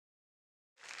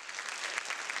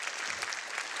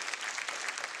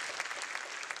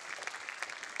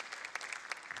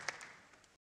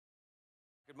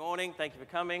morning. Thank you for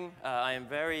coming. I am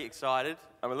very excited.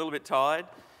 I'm a little bit tired.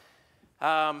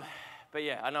 But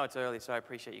yeah, I know it's early, so I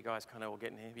appreciate you guys kind of all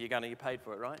getting here. You're going to get paid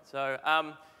for it, right? So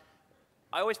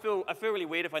I feel really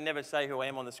weird if I never say who I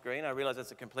am on the screen. I realize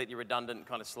that's a completely redundant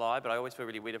kind of slide, but I always feel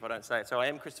really weird if I don't say it. So I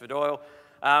am Chris Doyle.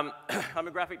 I'm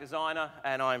a graphic designer,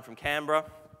 and I'm from Canberra.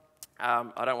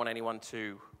 I don't want anyone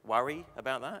to worry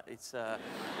about that. It's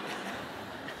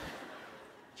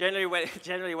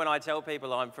generally when I tell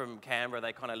people I'm from Canberra,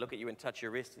 they kind of look at you and touch your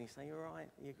wrist, and you say, "You're all right,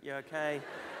 you're okay."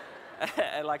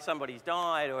 And like somebody's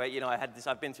died, or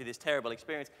I've been through this terrible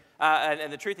experience.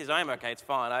 And the truth is, I am okay. It's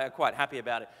fine. I'm quite happy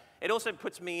about it. It also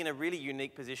puts me in a really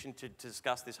unique position to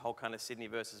discuss this whole kind of Sydney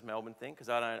versus Melbourne thing, because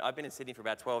I've been in Sydney for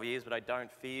about 12 years, but I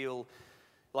don't feel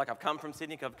like I've come from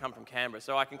Sydney, because I've come from Canberra.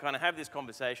 So I can kind of have this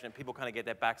conversation and people kind of get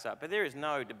their backs up. But there is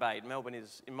no debate. Melbourne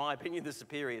is, in my opinion, the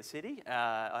superior city.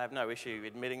 I have no issue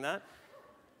admitting that.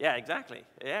 Yeah, exactly.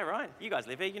 Yeah, right. You guys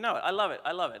live here. You know it. I love it.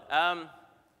 I love it.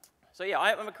 So yeah,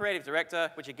 I'm a creative director,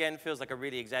 which again feels like a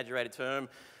really exaggerated term.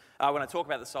 When I talk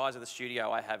about the size of the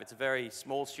studio I have, it's a very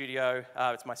small studio.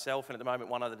 It's myself and at the moment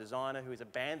one other designer who is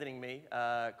abandoning me,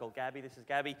 called Gabby. This is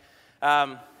Gabby.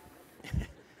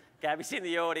 Gabby's in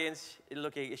the audience.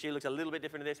 She looks a little bit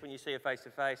different to this when you see her face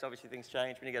to face. Obviously things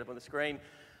change when you get up on the screen.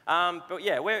 But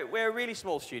yeah, we're a really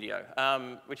small studio,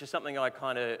 which is something I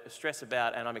kind of stress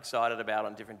about and I'm excited about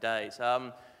on different days.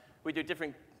 We do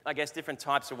different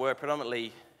types of work,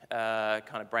 predominantly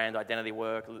kind of brand identity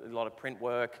work, a lot of print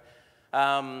work,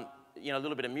 a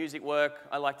little bit of music work.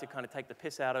 I like to kind of take the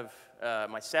piss out of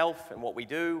myself and what we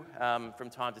do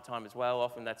from time to time as well.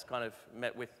 Often that's kind of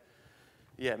met with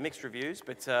mixed reviews,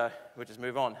 but we'll just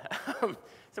move on.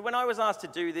 So when I was asked to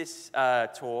do this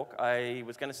talk, I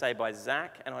was going to say by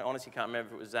Zach, and I honestly can't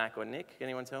remember if it was Zach or Nick. Can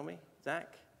anyone tell me?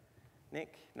 Zach?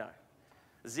 Nick? No.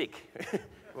 Zik,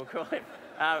 we'll call him.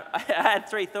 I had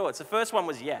three thoughts. The first one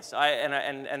was yes,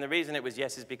 and the reason it was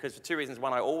yes is because for two reasons.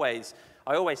 One, I always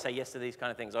say yes to these kind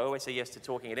of things. I always say yes to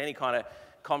talking at any kind of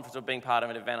conference or being part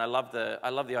of an event. I love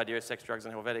the idea of sex, drugs,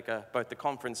 and Helvetica, both the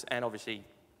conference and obviously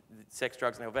sex,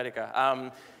 drugs, and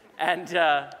Helvetica.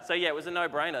 So yeah, it was a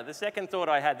no-brainer. The second thought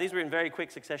I had, these were in very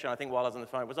quick succession, I think, while I was on the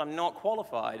phone, was I'm not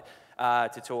qualified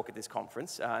to talk at this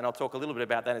conference, and I'll talk a little bit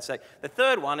about that in a sec. The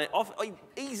third one,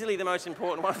 easily the most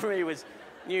important one for me, was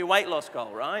new weight loss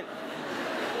goal, right?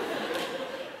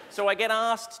 So I get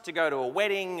asked to go to a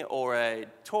wedding or a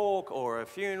talk or a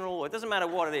funeral, it doesn't matter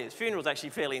what it is. Funeral's actually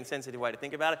a fairly insensitive way to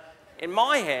think about it. In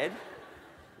my head,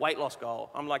 weight loss goal.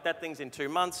 I'm like, that thing's in 2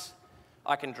 months.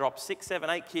 I can drop 6, 7,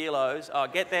 8 kilos. I'll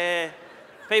get there.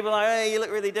 People are like, hey, you look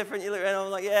really different. And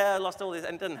I'm like, yeah, I lost all this.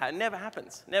 And it never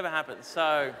happens. Never happens.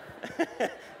 So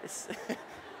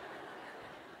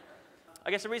I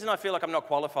guess the reason I feel like I'm not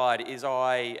qualified is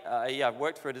I've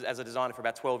worked as a designer for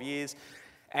about 12 years.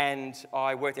 And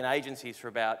I worked in agencies for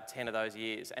about 10 of those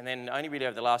years. And then only really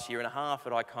over the last year and a half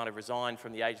that I kind of resigned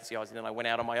from the agency I was in, and I went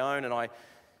out on my own and I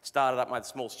started up my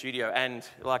small studio. And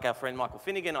like our friend Michael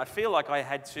Finnegan, I feel like I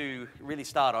had to really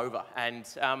start over. And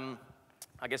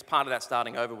I guess part of that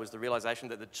starting over was the realization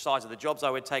that the size of the jobs I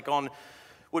would take on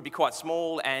would be quite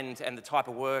small, and the type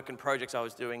of work and projects I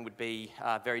was doing would be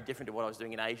very different to what I was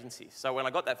doing in agencies. So when I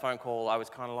got that phone call, I was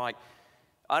kind of like,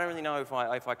 I don't really know if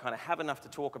I kind of have enough to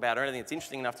talk about or anything that's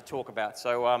interesting enough to talk about.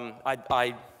 So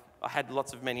I had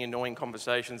many annoying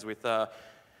conversations with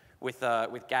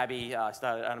Gabby. I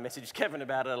messaged Kevin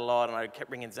about it a lot, and I kept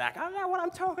ringing Zach. I don't know what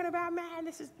I'm talking about, man.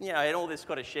 This is, and all this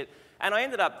kind of shit. And I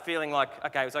ended up feeling like,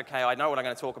 okay, it's okay. I know what I'm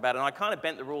going to talk about. And I kind of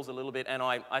bent the rules a little bit, and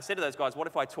I said to those guys, what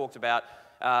if I talked about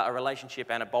a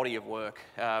relationship and a body of work?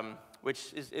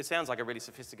 It sounds like a really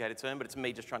sophisticated term, but it's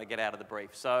me just trying to get out of the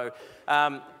brief. So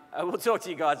I will talk to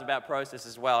you guys about process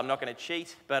as well. I'm not going to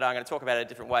cheat, but I'm going to talk about it a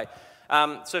different way.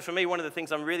 So for me, one of the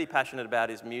things I'm really passionate about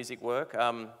is music work.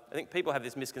 I think people have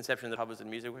this misconception that covers in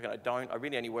music work, and I don't. I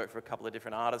really only work for a couple of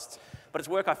different artists. But it's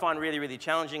work I find really, really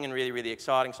challenging and really, really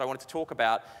exciting. So I wanted to talk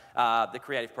about the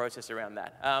creative process around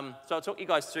that. So I'll talk you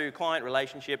guys through client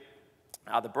relationship,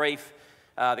 the brief,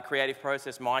 the creative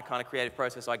process, my kind of creative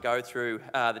process I go through,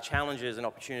 the challenges and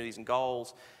opportunities and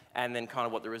goals, and then kind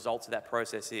of what the results of that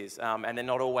process is. And they're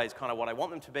not always kind of what I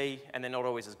want them to be, and they're not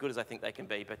always as good as I think they can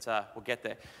be, but we'll get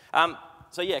there.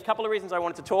 So yeah, a couple of reasons I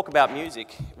wanted to talk about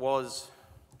music was,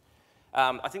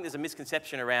 I think there's a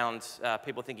misconception around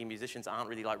people thinking musicians aren't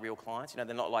really like real clients. They're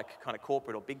not like kind of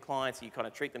corporate or big clients. You kind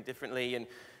of treat them differently, and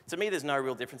to me there's no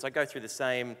real difference. I go through the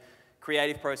same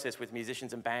creative process with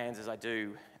musicians and bands as I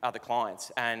do other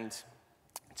clients, and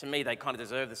to me, they kind of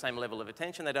deserve the same level of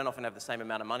attention. They don't often have the same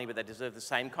amount of money, but they deserve the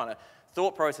same kind of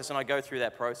thought process, and I go through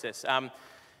that process. And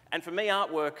for me,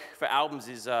 artwork for albums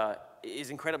is is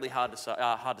incredibly hard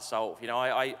to solve. You know,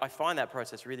 I find that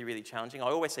process really, really challenging. I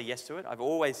always say yes to it. I've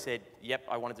always said, yep,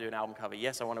 I want to do an album cover.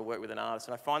 Yes, I want to work with an artist.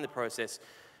 And I find the process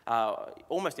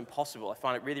almost impossible. I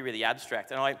find it really, really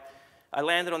abstract. And I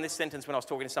landed on this sentence when I was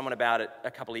talking to someone about it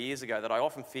a couple of years ago, that I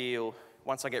often feel,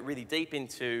 once I get really deep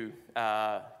into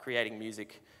creating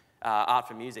music, art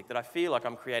for music, that I feel like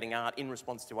I'm creating art in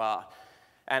response to art.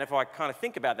 And if I kind of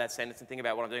think about that sentence and think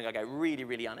about what I'm doing, I get really,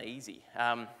 really uneasy.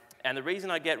 And the reason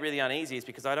I get really uneasy is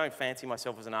because I don't fancy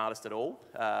myself as an artist at all.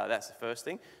 That's the first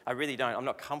thing. I really don't. I'm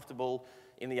not comfortable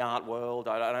in the art world.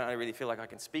 I don't really feel like I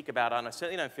can speak about art, and I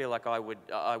certainly don't feel like I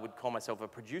would call myself a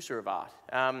producer of art.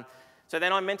 So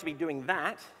then I'm meant to be doing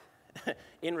that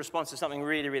in response to something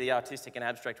really, really artistic and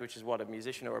abstract, which is what a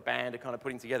musician or a band are kind of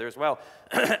putting together as well.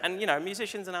 And, you know,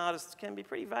 musicians and artists can be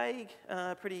pretty vague,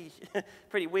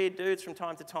 pretty weird dudes from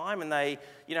time to time, and they,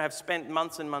 you know, have spent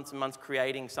months and months and months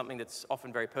creating something that's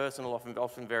often very personal,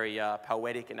 often very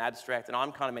poetic and abstract, and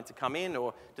I'm kind of meant to come in,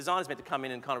 or designers meant to come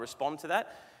in and kind of respond to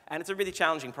that, and it's a really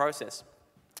challenging process.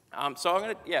 So I'm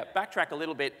going to, backtrack a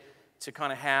little bit to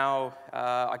kind of how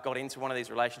I got into one of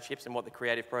these relationships and what the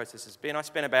creative process has been. I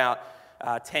spent about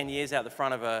 10 years out the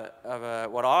front of a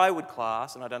what I would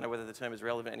class, and I don't know whether the term is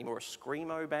relevant anymore, a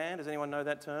screamo band. Does anyone know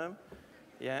that term?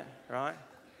 Yeah, right.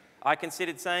 I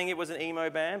considered saying it was an emo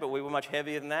band, but we were much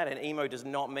heavier than that, and emo does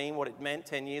not mean what it meant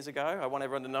 10 years ago. I want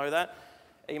everyone to know that.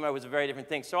 Emo was a very different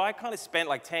thing. So I kind of spent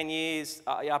like 10 years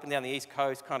up and down the East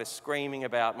Coast kind of screaming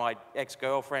about my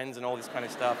ex-girlfriends and all this kind of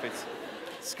stuff.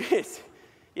 It's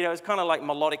you know, it's kind of like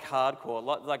melodic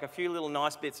hardcore, like a few little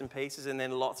nice bits and pieces, and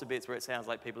then lots of bits where it sounds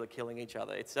like people are killing each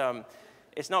other. It's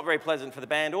not very pleasant for the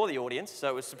band or the audience, so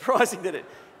it was surprising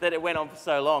that it went on for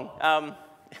so long.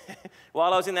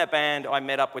 While I was in that band, I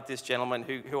met up with this gentleman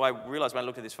who I realized when I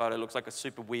looked at this photo looks like a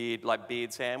super weird like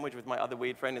beard sandwich with my other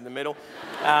weird friend in the middle.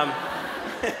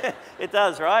 It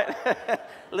does, right? A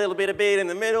little bit of beard in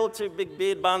the middle, two big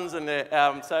beard buns,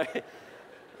 and so.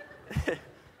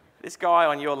 This guy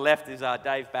on your left is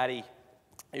Dave Batty,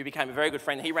 who became a very good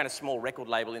friend. He ran a small record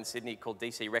label in Sydney called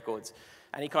DC Records,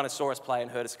 and he kind of saw us play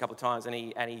and heard us a couple of times, and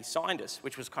he signed us,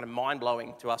 which was kind of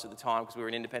mind-blowing to us at the time because we were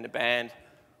an independent band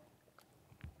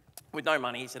with no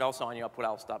money. He said, I'll sign you up,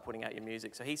 I'll start putting out your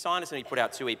music. So he signed us, and he put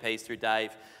out 2 EPs through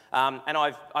Dave. And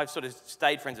I've sort of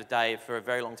stayed friends with Dave for a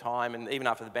very long time, and even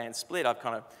after the band split,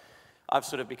 I've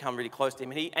sort of become really close to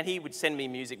him. And he would send me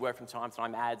music work from time to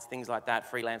time, ads, things like that,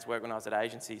 freelance work when I was at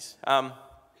agencies. And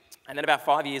then about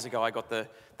 5 years ago, I got the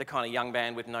kind of young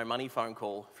band with no money phone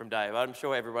call from Dave. I'm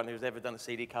sure everyone who's ever done a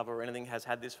CD cover or anything has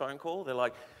had this phone call. They're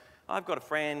like, I've got a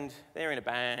friend, they're in a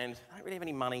band, I don't really have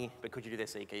any money, but could you do their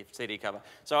CD cover?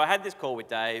 So I had this call with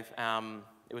Dave.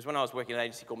 It was when I was working at an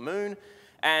agency called Moon,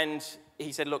 and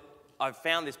he said, look, I've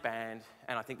found this band,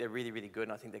 and I think they're really, really good,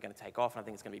 and I think they're going to take off, and I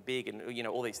think it's going to be big, and you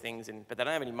know, all these things, but they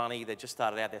don't have any money. They just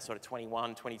started out, they're sort of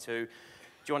 21, 22. Do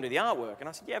you want to do the artwork? And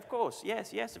I said, yeah, of course,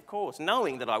 yes, of course,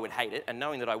 knowing that I would hate it, and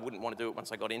knowing that I wouldn't want to do it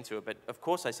once I got into it, but of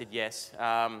course I said yes,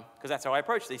 because that's how I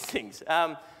approach these things.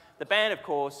 The band, of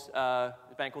course, a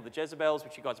band called the Jezabels,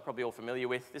 which you guys are probably all familiar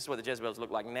with. This is what the Jezabels look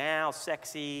like now,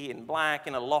 sexy, in black,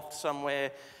 in a loft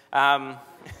somewhere.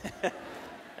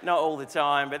 Not all the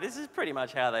time, but this is pretty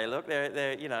much how they look.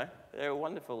 They're a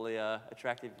wonderfully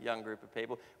attractive young group of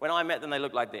people. When I met them, they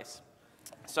looked like this.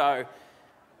 So,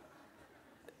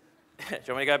 do you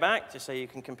want me to go back, just so you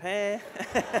can compare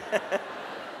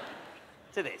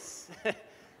to this?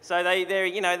 So they're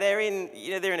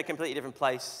in a completely different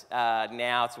place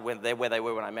now to where they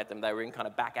were when I met them. They were in kind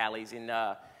of back alleys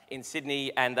in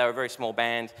Sydney, and they were a very small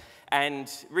band,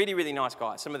 and really, really nice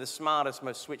guys. Some of the smartest,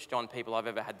 most switched on people I've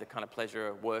ever had the kind of pleasure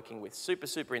of working with. Super,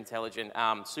 super intelligent,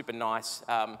 super nice,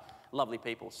 lovely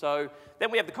people. So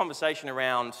then we have the conversation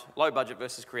around low budget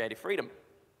versus creative freedom.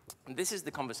 And this is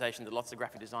the conversation that lots of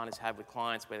graphic designers have with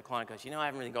clients, where the client goes, I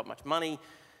haven't really got much money,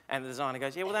 and the designer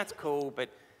goes, yeah, well, that's cool, but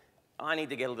I need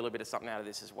to get a little bit of something out of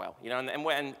this as well,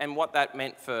 and what that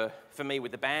meant for me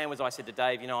with the band was I said to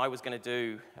Dave, I was going to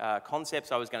do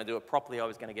concepts, I was going to do it properly, I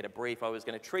was going to get a brief, I was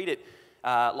going to treat it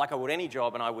like I would any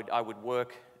job, and I would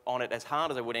work on it as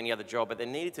hard as I would any other job, but there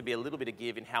needed to be a little bit of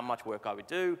give in how much work I would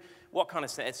do, what kind of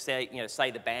say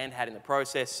the band had in the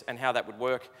process, and how that would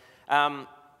work.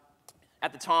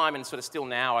 At the time, and sort of still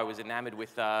now, I was enamored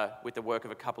with the work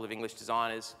of a couple of English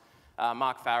designers,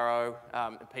 Mark Farrow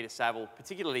and Peter Saville,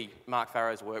 particularly Mark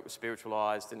Farrow's work was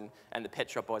Spiritualized and the Pet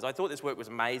Shop Boys. I thought this work was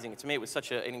amazing. To me, it was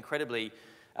such an incredibly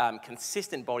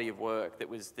consistent body of work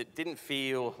that didn't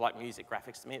feel like music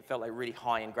graphics to me. It felt like really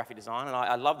high-end graphic design, and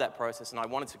I loved that process, and I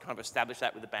wanted to kind of establish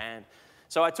that with the band.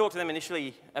 So I talked to them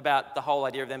initially about the whole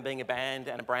idea of them being a band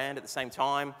and a brand at the same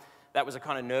time. That was a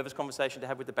kind of nervous conversation to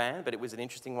have with the band, but it was an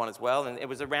interesting one as well. And it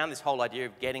was around this whole idea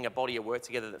of getting a body of work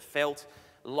together that felt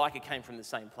like it came from the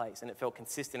same place, and it felt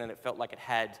consistent, and it felt like it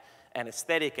had an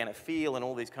aesthetic and a feel and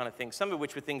all these kind of things, some of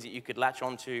which were things that you could latch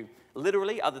onto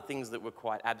literally, other things that were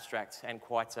quite abstract and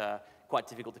quite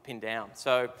difficult to pin down.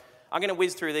 So I'm going to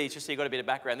whiz through these just so you got a bit of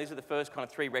background. These are the first kind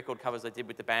of 3 record covers I did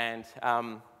with the band.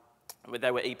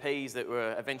 They were EPs that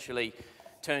were eventually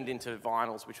turned into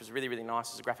vinyls, which was really, really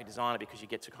nice as a graphic designer because you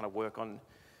get to kind of work on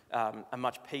a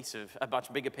much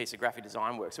bigger piece of graphic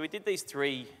design work. So we did these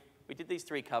three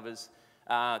covers.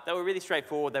 They were really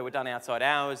straightforward. They were done outside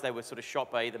hours. They were sort of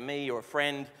shot by either me or a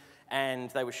friend, and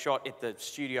they were shot at the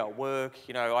studio at work.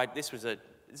 You know, this is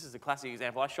a classic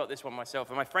example. I shot this one myself,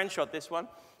 and my friend shot this one.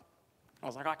 I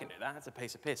was like, I can do that. That's a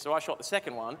piece of piss. So I shot the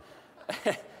second one.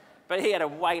 But he had a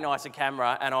way nicer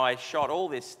camera, and I shot all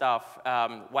this stuff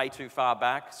way too far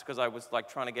back because I was like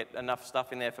trying to get enough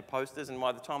stuff in there for posters, and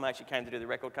by the time I actually came to do the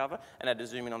record cover and had to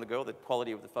zoom in on the girl, the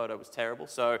quality of the photo was terrible.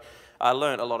 So I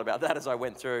learned a lot about that as I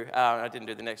went through. I didn't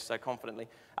do the next so confidently.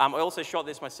 I also shot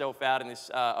this myself out in this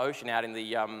ocean out in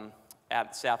the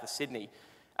out south of Sydney.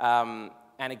 And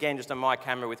again, just on my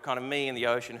camera with kind of me in the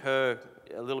ocean, her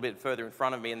a little bit further in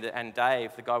front of me, and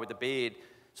Dave, the guy with the beard,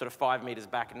 sort of 5 meters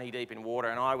back, knee deep in water,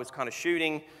 and I was kind of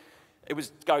shooting. It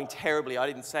was going terribly. I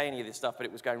didn't say any of this stuff, but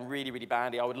it was going really, really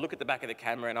bandy. I would look at the back of the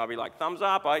camera and I'd be like, thumbs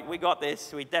up, we got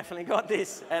this, we definitely got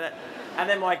this. And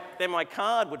then my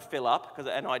card would fill up,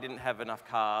 and I didn't have enough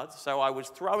cards, so I was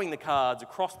throwing the cards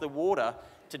across the water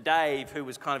to Dave, who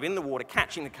was kind of in the water,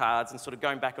 catching the cards and sort of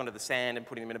going back onto the sand and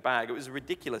putting them in a bag. It was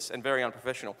ridiculous and very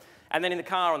unprofessional. And then in the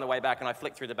car on the way back, and I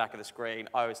flicked through the back of the screen,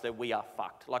 I said, we are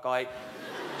fucked. Like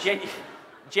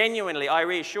genuinely, I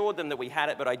reassured them that we had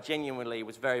it, but I genuinely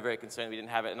was very, very concerned we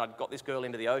didn't have it. And I'd got this girl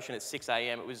into the ocean at 6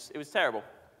 a.m. It was terrible.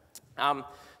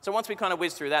 So once we kind of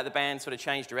whizzed through that, the band sort of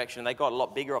changed direction. They got a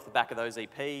lot bigger off the back of those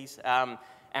EPs.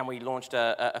 And we launched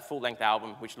a full-length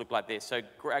album, which looked like this. So,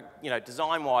 you know,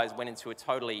 design-wise, went into a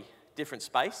totally different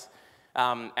space.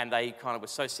 And they kind of were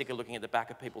so sick of looking at the back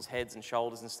of people's heads and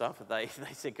shoulders and stuff that they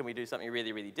said, can we do something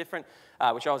really, really different?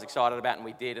 Which I was excited about, and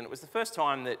we did. And it was the first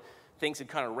time that things had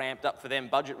kind of ramped up for them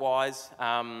budget-wise.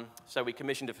 So we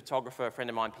commissioned a photographer, a friend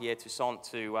of mine, Pierre Toussaint,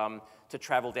 to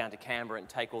travel down to Canberra and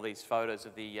take all these photos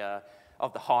of the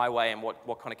highway and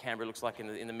what kind of Canberra looks like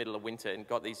in the middle of winter, and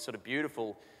got these sort of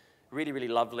beautiful, really, really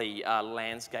lovely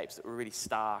landscapes that were really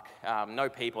stark, no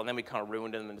people, and then we kind of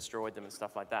ruined them and destroyed them and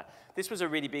stuff like that. This was a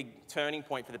really big turning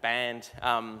point for the band.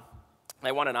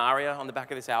 They won an ARIA on the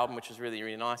back of this album, which was really,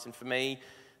 really nice, and for me,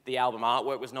 the album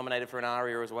artwork was nominated for an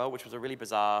ARIA as well, which was a really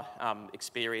bizarre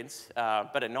experience,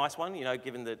 but a nice one, you know,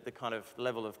 given the kind of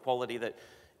level of quality that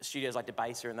studios like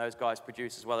Debaser and those guys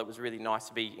produce as well. It was really nice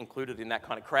to be included in that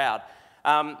kind of crowd.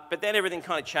 But then everything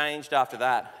kind of changed after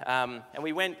that, and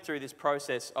we went through this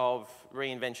process of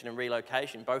reinvention and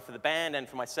relocation, both for the band and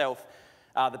for myself.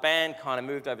 The band kind of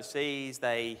moved overseas.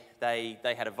 They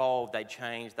had evolved, they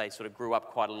changed, they sort of grew up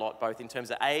quite a lot, both in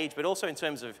terms of age, but also in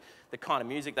terms of the kind of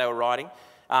music they were writing.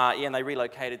 And they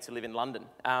relocated to live in London.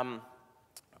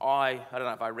 I don't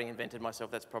know if I reinvented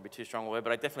myself, that's probably too strong a word,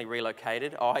 but I definitely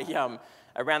relocated.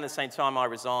 Around the same time I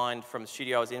resigned from the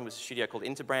studio I was in, was a studio called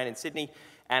Interbrand in Sydney,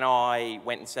 and I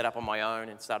went and set up on my own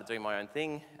and started doing my own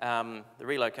thing. The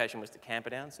relocation was to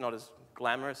Camperdown. It's not as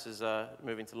glamorous as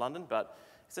moving to London, but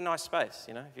it's a nice space,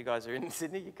 you know. If you guys are in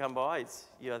Sydney, you come by, I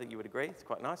think you would agree, it's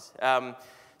quite nice.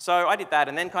 So I did that,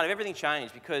 and then kind of everything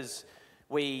changed because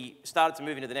we started to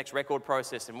move into the next record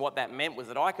process, and what that meant was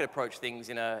that I could approach things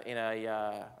in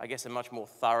I guess, a much more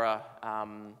thorough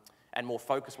and more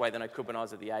focused way than I could when I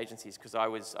was at the agencies, because I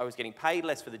was getting paid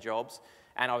less for the jobs,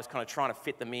 and I was kind of trying to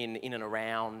fit them in and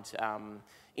around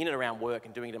work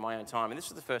and doing it in my own time. And this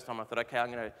was the first time I thought, okay,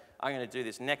 I'm going to do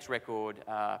this next record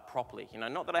properly. You know,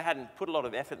 not that I hadn't put a lot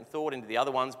of effort and thought into the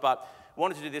other ones, but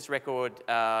wanted to do this record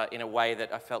in a way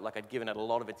that I felt like I'd given it a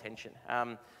lot of attention.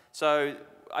 So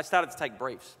I started to take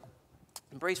briefs.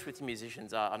 And briefs with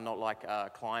musicians are not like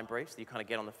client briefs. You kind of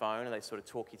get on the phone and they sort of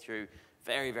talk you through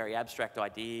very, very abstract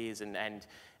ideas and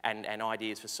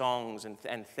ideas for songs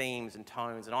and themes and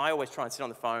tones. And I always try and sit on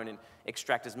the phone and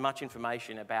extract as much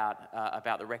information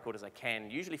about the record as I can,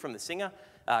 usually from the singer,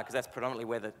 because that's predominantly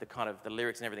where the kind of the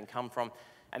lyrics and everything come from.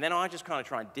 And then I just kind of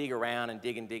try and dig around and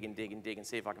dig and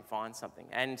see if I can find something.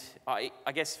 And I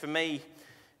guess for me,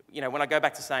 you know, when I go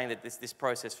back to saying that this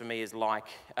process for me is like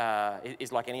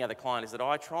any other client, is that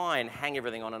I try and hang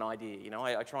everything on an idea. You know,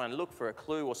 I try and look for a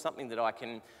clue or something that I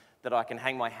can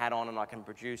hang my hat on and I can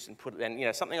produce and put, and you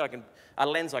know, something a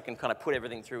lens I can kind of put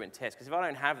everything through and test. Because if I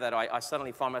don't have that, I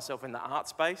suddenly find myself in the art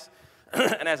space,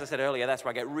 And as I said earlier, that's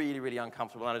where I get really, really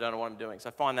uncomfortable and I don't know what I'm doing. So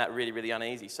I find that really, really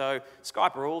uneasy. So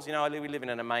Skype rules. You know, we live in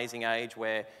an amazing age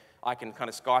where I can kind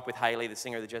of Skype with Hayley, the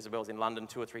singer of the Jezabels, in London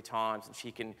 2 or 3 times, and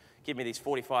she can give me these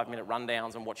 45-minute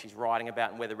rundowns on what she's writing about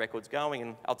and where the record's going.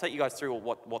 And I'll take you guys through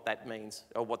what that means,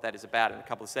 or what that is about in a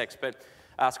couple of secs. But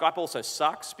Skype also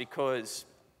sucks because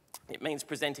it means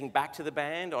presenting back to the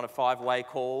band on a 5-way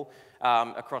call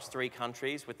across 3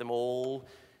 countries with them all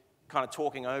kind of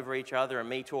talking over each other and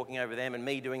me talking over them and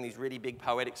me doing these really big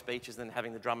poetic speeches and then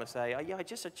having the drummer say, oh yeah, I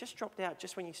just dropped out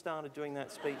just when you started doing that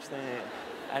speech there.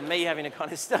 And me having to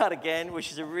kind of start again,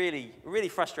 which is a really, really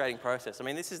frustrating process. I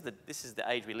mean, this is the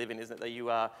age we live in, isn't it? That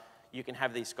you can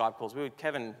have these Skype calls.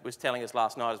 Kevin was telling us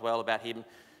last night as well about him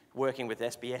working with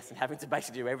SBS and having to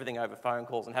basically do everything over phone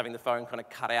calls and having the phone kind of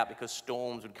cut out because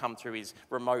storms would come through his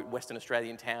remote Western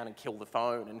Australian town and kill the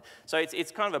phone. And so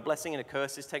it's kind of a blessing and a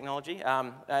curse, this technology.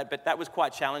 But that was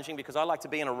quite challenging because I like to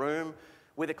be in a room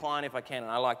with a client if I can,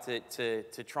 and I like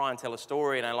to try and tell a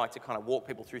story, and I like to kind of walk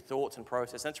people through thoughts and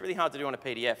process. And it's really hard to do on a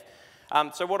PDF.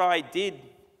 So what I did,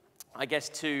 I guess,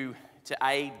 to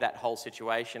aid that whole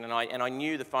situation, and I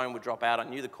knew the phone would drop out, I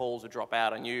knew the calls would drop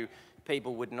out, I knew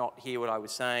people would not hear what I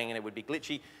was saying and it would be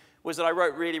glitchy, was that I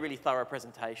wrote really, really thorough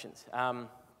presentations. And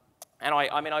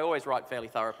I mean, I always write fairly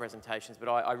thorough presentations, but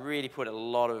I really put a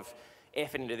lot of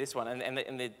effort into this one.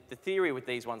 And the theory with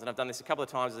these ones, and I've done this a couple of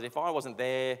times, is that if I wasn't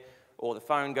there, or the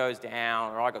phone goes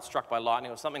down, or I got struck by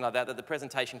lightning or something like that, that the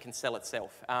presentation can sell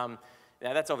itself.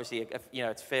 Now that's obviously,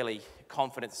 it's fairly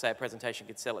confident to say a presentation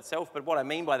could sell itself, but what I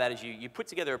mean by that is you put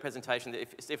together a presentation that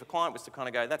if a client was to kind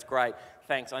of go, that's great,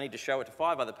 thanks, I need to show it to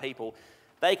 5 other people,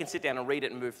 they can sit down and read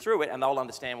it and move through it, and they'll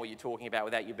understand what you're talking about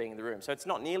without you being in the room. So it's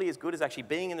not nearly as good as actually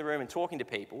being in the room and talking to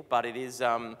people, but it is,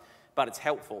 but it's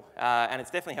helpful. And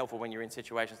it's definitely helpful when you're in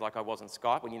situations like I was on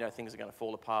Skype, when you know things are going to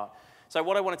fall apart. So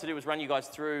what I wanted to do was run you guys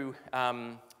through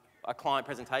a client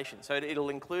presentation. So it'll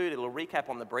recap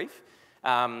on the brief. So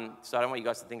I don't want you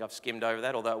guys to think I've skimmed over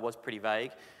that, although it was pretty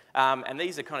vague. And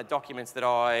these are kind of documents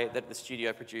that the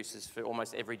studio produces for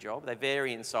almost every job. They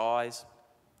vary in size,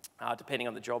 depending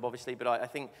on the job, obviously. But I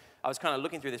think I was kind of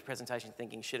looking through this presentation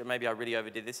thinking, shit, maybe I really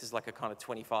overdid this. This is like a kind of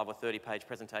 25 or 30-page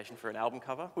presentation for an album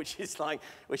cover, which is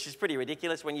pretty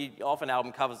ridiculous. When you often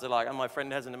album covers are like, oh, my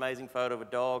friend has an amazing photo of a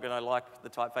dog, and I like the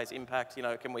typeface impact. You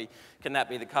know, can that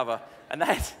be the cover? And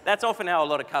that's often how a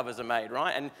lot of covers are made,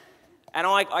 right? And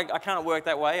I can't work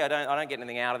that way. I don't get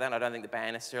anything out of that. I don't think the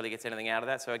band necessarily gets anything out of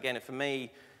that. So again, for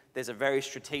me, there's a very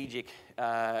strategic,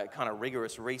 kind of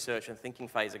rigorous research and thinking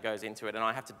phase that goes into it, and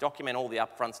I have to document all the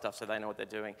upfront stuff so they know what they're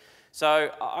doing.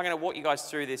 So I'm going to walk you guys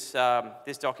through this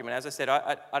document. As I said,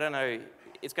 I don't know.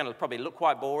 It's going to probably look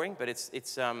quite boring, but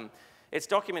it's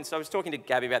documents. I was talking to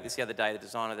Gabby about this the other day, the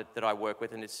designer that I work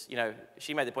with, and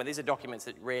she made the point. These are documents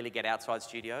that rarely get outside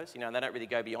studios, and they don't really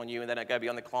go beyond you, and they don't go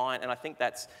beyond the client, and I think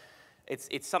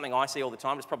it's something I see all the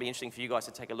time. It's probably interesting for you guys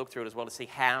to take a look through it as well to see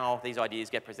how these ideas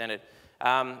get presented.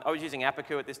 I was using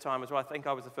Apicu at this time as well. I think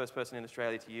I was the first person in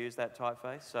Australia to use that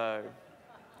typeface, so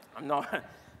I'm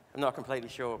not completely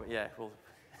sure, but yeah. Well,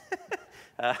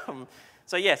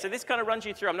 so this kind of runs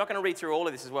you through. I'm not going to read through all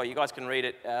of this as well. You guys can read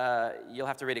it. You'll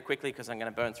have to read it quickly because I'm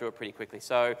going to burn through it pretty quickly.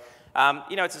 So,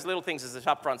 it's as little things as this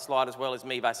upfront slide as well as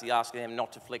me basically asking them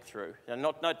not to flick through.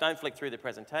 Don't flick through the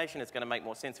presentation. It's going to make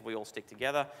more sense if we all stick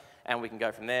together, and we can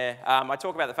go from there. I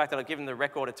talk about the fact that I've given the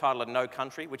record a title of No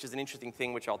Country, which is an interesting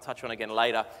thing, which I'll touch on again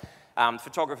later.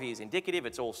 Photography is indicative.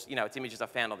 It's all, it's images I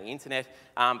found on the internet.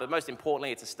 But most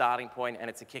importantly, it's a starting point and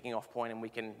it's a kicking off point, and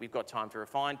we've got time to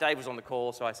refine. Dave was on the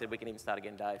call, so I said we can even start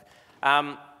again, Dave.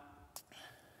 A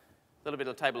little bit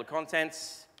of table of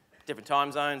contents, different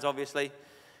time zones, obviously.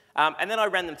 And then I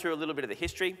ran them through a little bit of the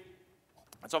history.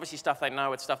 It's obviously stuff they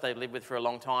know, it's stuff they've lived with for a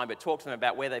long time, but talk to them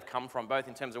about where they've come from, both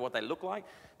in terms of what they look like,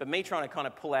 but me trying to kind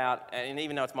of pull out, and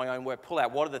even though it's my own work, pull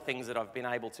out what are the things that I've been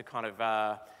able to kind of,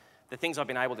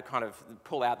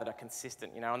 pull out that are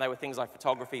consistent, and they were things like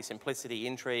photography, simplicity,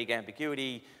 intrigue,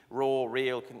 ambiguity, raw,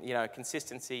 real,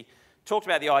 consistency. Talked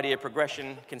about the idea of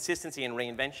progression, consistency, and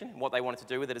reinvention, what they wanted to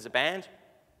do with it as a band.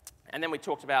 And then we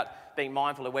talked about being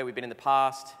mindful of where we've been in the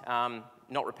past,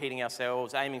 not repeating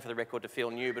ourselves, aiming for the record to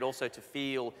feel new, but also to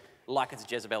feel like it's a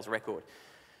Jezabels record.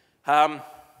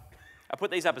 I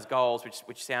put these up as goals,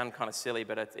 which sound kind of silly,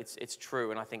 but it's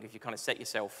true. And I think if you kind of set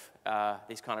yourself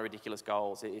these kind of ridiculous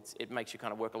goals, it makes you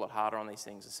kind of work a lot harder on these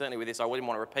things. And certainly with this, I wouldn't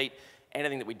want to repeat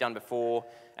anything that we'd done before.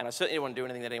 And I certainly didn't want to do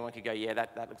anything that anyone could go, yeah,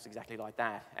 that looks exactly like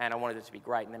that. And I wanted it to be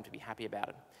great and them to be happy about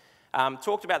it.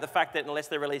 Talked about the fact that unless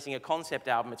they're releasing a concept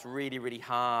album, it's really, really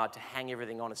hard to hang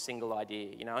everything on a single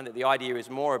idea, and that the idea is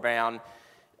more around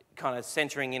kind of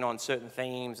centering in on certain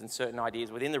themes and certain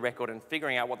ideas within the record and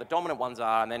figuring out what the dominant ones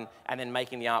are and then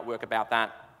making the artwork about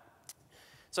that.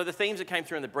 So the themes that came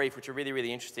through in the brief, which are really,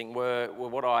 really interesting, were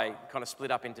what I kind of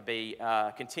split up into be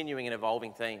continuing and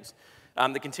evolving themes.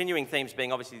 The continuing themes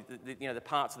being obviously the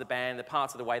parts of the band, the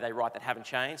parts of the way they write that haven't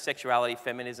changed: sexuality,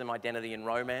 feminism, identity, and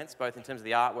romance, both in terms of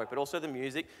the artwork, but also the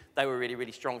music. They were really,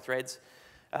 really strong threads.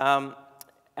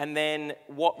 And then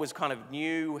what was kind of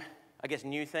new, I guess,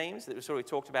 new themes that we sort of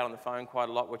talked about on the phone quite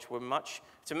a lot, which were much,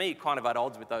 to me, kind of at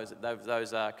odds with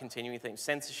those continuing themes: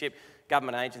 censorship,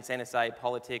 government agents, NSA,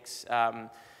 politics,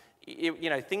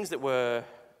 things that were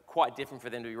quite different for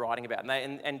them to be writing about.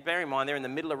 And bear in mind, they're in the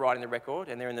middle of writing the record,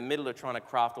 and they're in the middle of trying to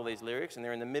craft all these lyrics, and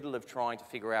they're in the middle of trying to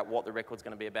figure out what the record's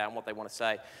going to be about and what they want to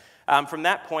say. From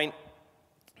that point,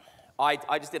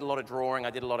 I just did a lot of drawing. I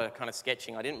did a lot of kind of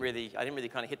sketching. I didn't really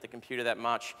kind of hit the computer that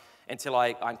much until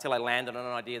I landed on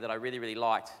an idea that I really, really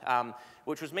liked,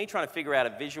 which was me trying to figure out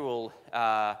a visual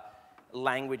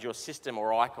language or system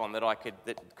or icon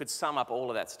that could sum up all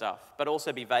of that stuff, but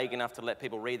also be vague enough to let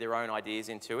people read their own ideas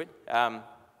into it.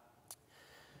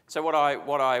 So what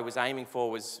I was aiming for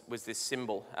was this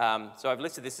symbol. So I've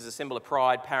listed this as a symbol of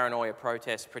pride, paranoia,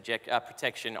 protest,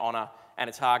 protection, honour, and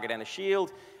a target and a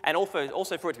shield, and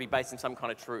also for it to be based in some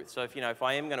kind of truth. So if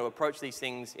I am going to approach these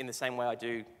things in the same way I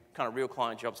do kind of real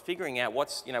client jobs, figuring out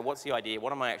what's the idea,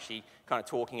 what am I actually kind of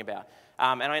talking about,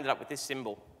 and I ended up with this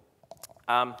symbol,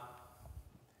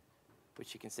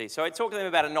 which you can see. So I talked to them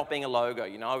about it not being a logo.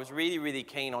 I was really, really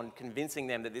keen on convincing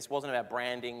them that this wasn't about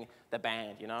branding the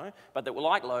band, but that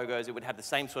like logos, it would have the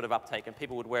same sort of uptake and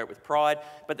people would wear it with pride,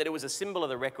 but that it was a symbol of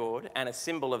the record and a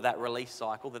symbol of that release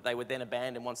cycle that they would then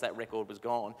abandon once that record was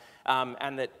gone,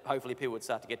 and that hopefully people would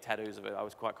start to get tattoos of it. I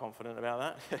was quite confident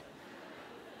about that.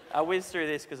 I'll whiz through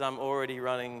this because I'm already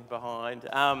running behind.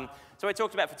 So I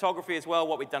talked about photography as well,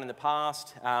 what we'd done in the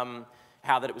past,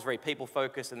 how that it was very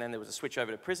people-focused, and then there was a switch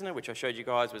over to Prisoner, which I showed you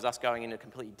guys was us going in a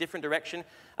completely different direction,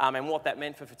 and what that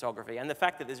meant for photography, and the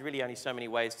fact that there's really only so many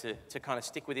ways to kind of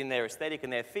stick within their aesthetic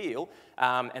and their feel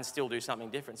and still do something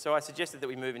different. So I suggested that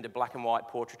we move into black and white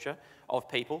portraiture of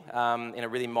people in a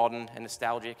really modern and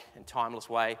nostalgic and timeless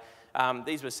way.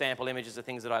 These were sample images of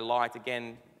things that I liked,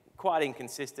 again, quite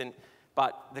inconsistent,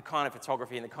 but the kind of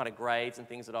photography and the kind of grades and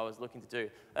things that I was looking to do.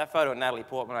 That photo of Natalie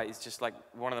Portman is just like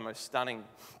one of the most stunning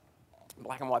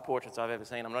black and white portraits I've ever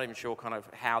seen. I'm not even sure kind of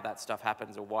how that stuff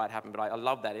happens or why it happened, but I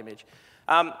love that image.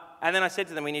 And then I said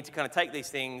to them, we need to kind of take these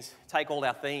things, take all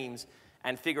our themes,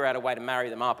 and figure out a way to marry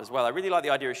them up as well. I really like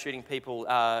the idea of shooting people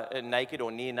naked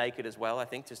or near naked as well, I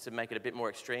think, just to make it a bit more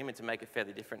extreme and to make it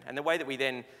fairly different. And the way that we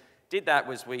then did that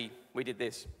was we did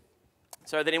this.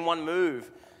 So that in one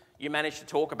move, you managed to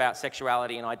talk about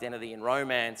sexuality and identity and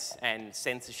romance and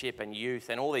censorship and youth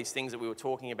and all these things that we were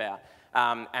talking about.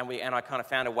 And I kind of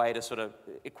found a way to sort of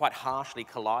quite harshly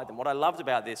collide them. What I loved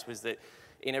about this was that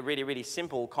in a really, really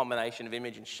simple combination of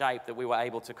image and shape that we were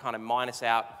able to kind of minus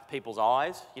out people's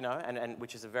eyes, and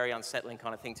which is a very unsettling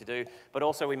kind of thing to do. But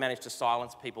also we managed to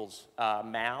silence people's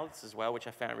mouths as well, which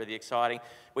I found really exciting.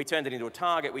 We turned it into a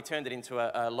target. We turned it into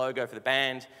a logo for the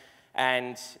band.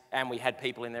 And we had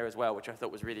people in there as well, which I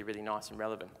thought was really, really nice and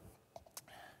relevant.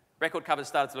 Record covers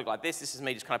started to look like this. This is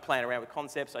me just kind of playing around with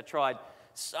concepts. I tried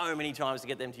so many times to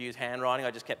get them to use handwriting.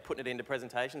 I just kept putting it into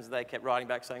presentations. They kept writing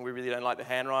back saying, we really don't like the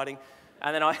handwriting.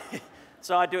 And then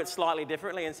so I do it slightly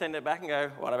differently and send it back and go,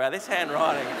 what about this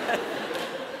handwriting?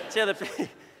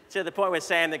 to the point where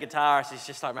Sam, the guitarist, is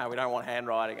just like, man, we don't want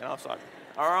handwriting. And I was like,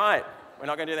 all right, we're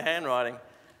not going to do the handwriting.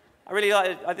 I really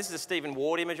like, this is a Stephen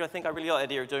Ward image, I think. I really like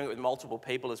the idea of doing it with multiple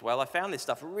people as well. I found this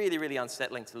stuff really, really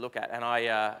unsettling to look at, and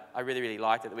I really, really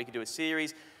liked it, that we could do a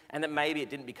series, and that maybe it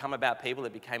didn't become about people,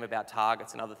 it became about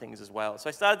targets and other things as well. So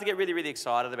I started to get really, really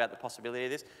excited about the possibility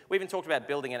of this. We even talked about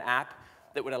building an app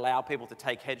that would allow people to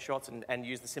take headshots and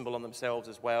use the symbol on themselves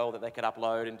as well, that they could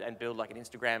upload and build like an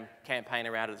Instagram campaign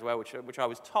around it as well, which I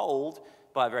was told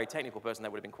by a very technical person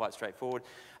that would have been quite straightforward.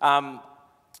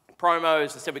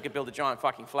 Promos, I said we could build a giant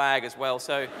fucking flag as well.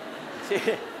 So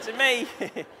to me,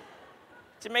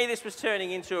 this was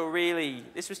turning into a really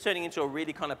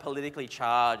kind of politically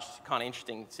charged, kind of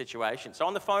interesting situation. So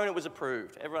on the phone, it was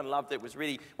approved. Everyone loved it.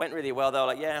 Went really well. They were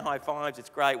like, yeah, high fives,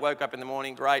 it's great. Woke up in the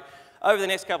morning, great. Over the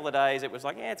next couple of days, it was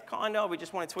like, yeah, it's kind of, we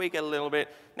just want to tweak it a little bit.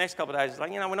 Next couple of days, it's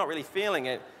like, we're not really feeling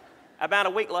it. About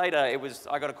a week later,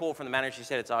 I got a call from the manager. She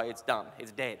said, it's done.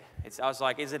 It's dead. I was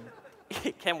like,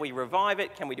 can we revive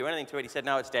it? Can we do anything to it? He said,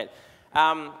 no, it's dead.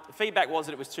 Feedback was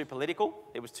that it was too political,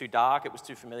 it was too dark, it was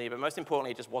too familiar, but most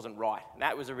importantly, it just wasn't right. And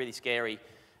that was a really scary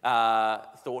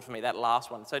thought for me, that last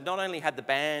one. So not only had the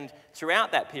band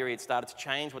throughout that period started to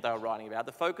change what they were writing about,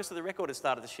 the focus of the record has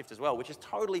started to shift as well, which is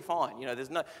totally fine. You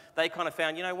know, they kind of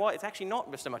found, you know what, it's actually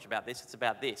not so much about this, it's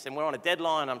about this. And we're on a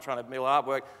deadline, I'm trying to build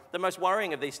artwork. The most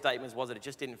worrying of these statements was that it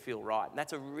just didn't feel right. And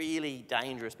that's a really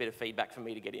dangerous bit of feedback for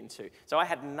me to get into. So I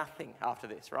had nothing after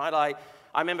this, right?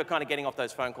 I remember kind of getting off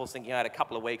those phone calls thinking I had a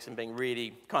couple of weeks and being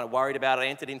really kind of worried about it. I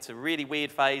entered into really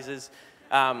weird phases.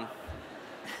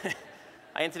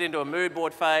 I entered into a mood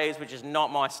board phase, which is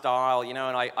not my style, you know,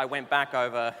 and I went back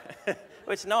over, well,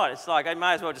 it's not, it's like I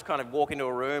may as well just kind of walk into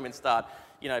a room and start,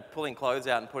 you know, pulling clothes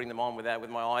out and putting them on with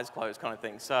my eyes closed kind of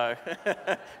thing, so,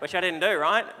 which I didn't do,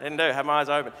 right? Didn't do, had my eyes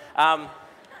open.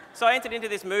 So I entered into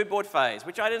this mood board phase,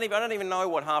 which I don't even know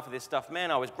what half of this stuff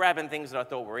meant. I was grabbing things that I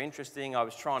thought were interesting, I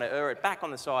was trying to err it back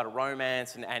on the side of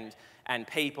romance and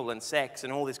people and sex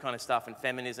and all this kind of stuff and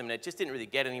feminism, and it just didn't really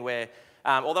get anywhere.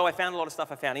 Although I found a lot of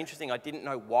stuff I found interesting, I didn't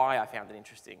know why I found it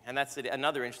interesting. And that's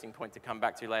another interesting point to come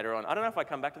back to later on. I don't know if I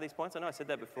come back to these points. I know I said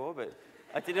that before,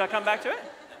 but did I come back to it?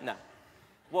 No.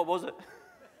 What was it?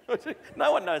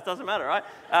 No one knows. Doesn't matter, right?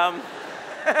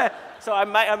 So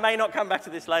I may not come back to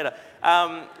this later.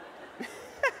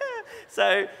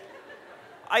 So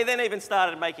I then even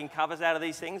started making covers out of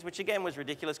these things, which again was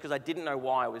ridiculous because I didn't know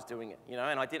why I was doing it, you know,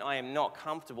 and I am not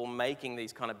comfortable making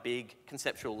these kind of big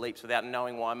conceptual leaps without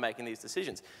knowing why I'm making these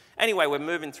decisions. Anyway, we're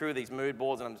moving through these mood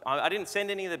boards, and I didn't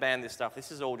send any of the band this stuff.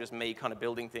 This is all just me kind of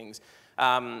building things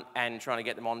and trying to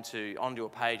get them onto a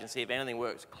page and see if anything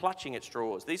works, clutching at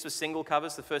straws. These were single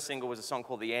covers. The first single was a song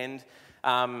called The End,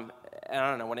 and I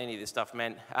don't know what any of this stuff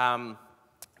meant.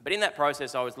 But in that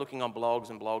process, I was looking on blogs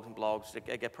and blogs and blogs,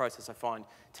 a process I find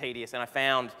tedious, and I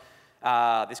found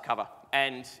this cover.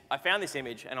 And I found this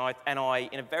image, and I,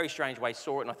 in a very strange way,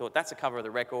 saw it, and I thought, that's a cover of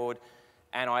the record.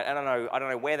 And I don't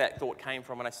know where that thought came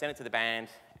from, and I sent it to the band,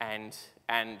 and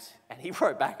he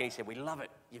wrote back, and he said, we love it,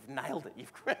 you've nailed it,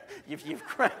 you've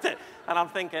cracked it. And I'm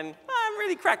thinking, I haven't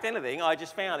really cracked anything, I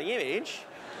just found the image,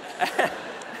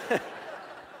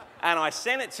 and I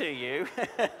sent it to you,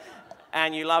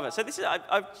 and you love it. So this is,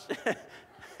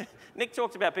 Nick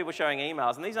talked about people showing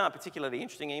emails, and these aren't particularly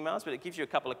interesting emails, but it gives you a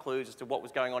couple of clues as to what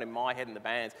was going on in my head and the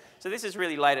band's. So this is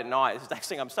really late at night. This is Dave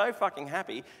saying, I'm so fucking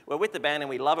happy. We're with the band and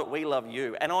we love it, we love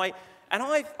you. And I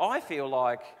feel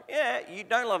like, yeah, you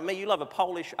don't love me, you love a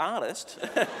Polish artist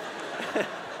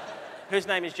whose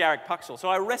name is Jarek Puxel. So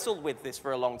I wrestled with this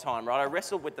for a long time, right? I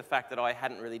wrestled with the fact that I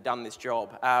hadn't really done this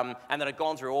job and that I'd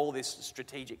gone through all this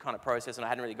strategic kind of process and I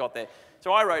hadn't really got there.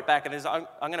 So I wrote back, and I'm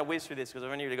going to whiz through this because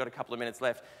I've only really got a couple of minutes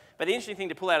left. But the interesting thing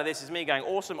to pull out of this is me going,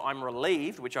 awesome, I'm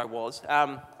relieved, which I was.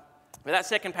 But that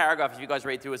second paragraph, if you guys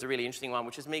read through, is a really interesting one,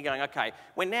 which is me going, okay,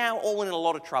 we're now all in a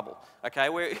lot of trouble, okay?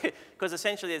 Because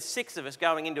essentially there's 6 of us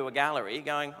going into a gallery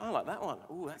going, I like that one.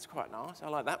 Ooh, that's quite nice. I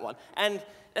like that one. And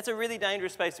that's a really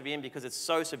dangerous space to be in because it's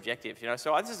so subjective, you know?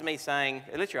 So this is me saying,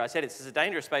 literally, I said it's a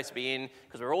dangerous space to be in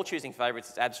because we're all choosing favorites.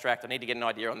 It's abstract. I need to get an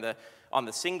idea on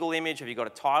the single image. Have you got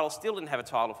a title? Still didn't have a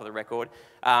title for the record.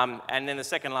 And then the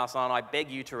second last line, I beg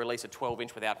you to release a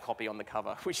 12-inch without copy on the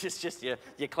cover, which is just your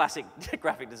classic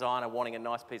graphic designer wanting a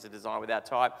nice piece of design without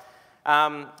type.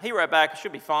 He wrote back,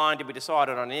 should be fine. Did we decide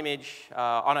on an image?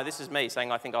 Oh no, this is me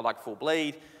saying I think I like full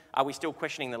bleed. Are we still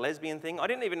questioning the lesbian thing? I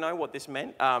didn't even know what this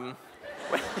meant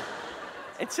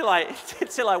until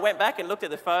I went back and looked at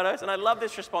the photos, and I love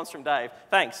this response from Dave.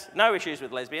 Thanks, no issues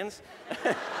with lesbians.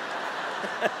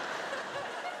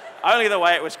 Only the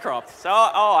way it was cropped. So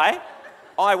I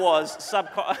was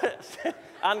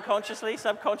unconsciously,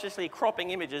 subconsciously cropping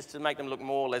images to make them look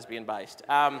more lesbian-based.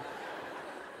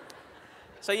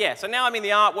 So yeah, so now I'm in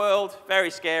the art world,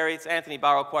 very scary. It's Anthony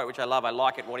Burrell quote, which I love. I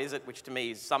like it, what is it? Which to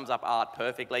me sums up art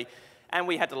perfectly. And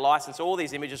we had to license all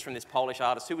these images from this Polish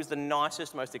artist who was the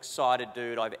nicest, most excited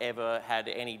dude I've ever had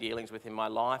any dealings with in my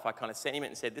life. I kind of sent him it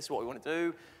and said, this is what we want to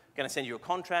do. Going to send you a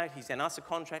contract. He sent us a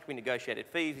contract. We negotiated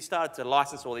fees. We started to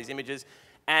license all these images.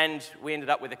 And we ended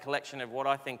up with a collection of what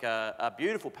I think are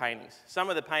beautiful paintings.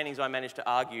 Some of the paintings I managed to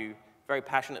argue very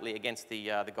passionately against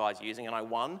the guys using, and I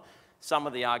won. Some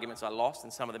of the arguments I lost,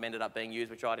 and some of them ended up being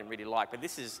used, which I didn't really like. But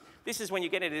this is when you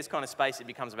get into this kind of space, it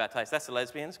becomes about taste. That's the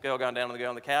lesbians, girl going down on the girl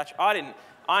on the couch.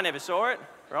 I never saw it,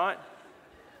 right?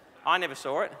 I never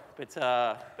saw it,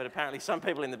 but apparently some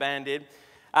people in the band did.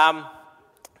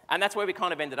 And that's where we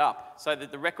kind of ended up. So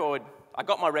the record, I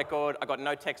got my record, I got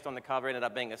no text on the cover, ended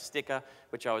up being a sticker,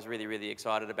 which I was really, really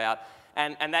excited about.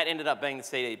 And that ended up being the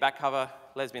CD back cover,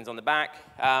 lesbians on the back.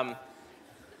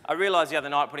 I realised the other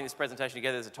night putting this presentation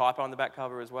together, there's a typo on the back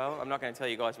cover as well. I'm not going to tell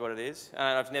you guys what it is.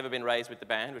 And I've never been raised with the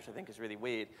band, which I think is really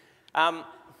weird.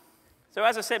 So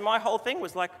as I said, my whole thing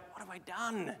was like, what have I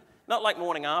done? Not like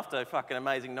morning after, fucking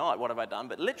amazing night, what have I done?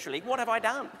 But literally, what have I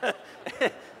done?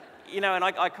 You know, and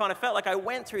I kind of felt like I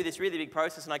went through this really big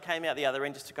process and I came out the other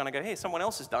end just to kind of go, hey, someone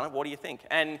else has done it, what do you think?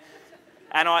 And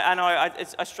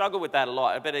I struggle with that a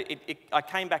lot, but I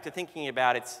came back to thinking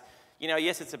about it's, you know,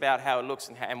 yes, it's about how it looks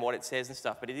and what it says and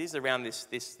stuff, but it is around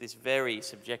this very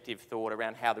subjective thought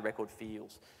around how the record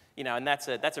feels. You know, and that's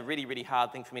a really, really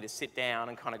hard thing for me to sit down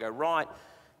and kind of go, right,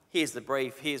 here's the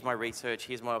brief, here's my research,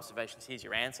 here's my observations, here's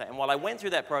your answer. And while I went through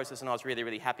that process and I was really,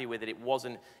 really happy with it, it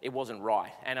wasn't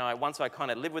right. And once I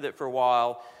kind of lived with it for a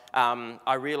while,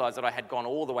 I realized that I had gone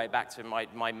all the way back to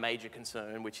my major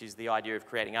concern, which is the idea of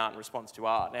creating art in response to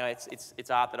art. Now,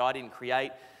 it's art that I didn't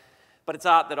create, but it's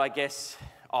art that I guess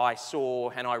I saw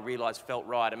and I realized felt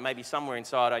right. And maybe somewhere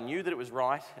inside I knew that it was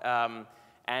right, and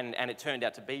it turned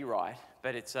out to be right.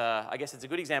 But it's, I guess it's a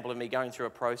good example of me going through a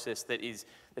process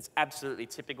that's absolutely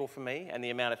typical for me, and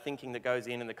the amount of thinking that goes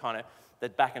in and the kind of the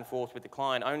back and forth with the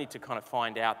client, only to kind of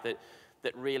find out that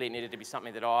really needed to be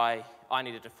something that I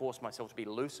needed to force myself to be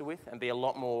looser with and be a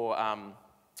lot more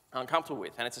uncomfortable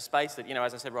with. And it's a space that, you know,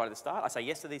 as I said right at the start, I say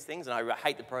yes to these things and I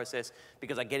hate the process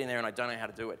because I get in there and I don't know how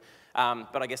to do it.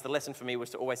 But I guess the lesson for me was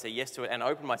to always say yes to it and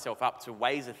open myself up to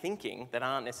ways of thinking that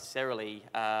aren't necessarily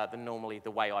normally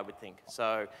the way I would think.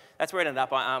 So that's where it ended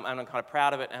up, and I'm kind of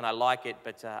proud of it and I like it,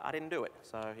 but I didn't do it.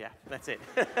 So yeah, that's it.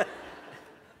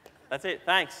 That's it,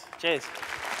 thanks, cheers.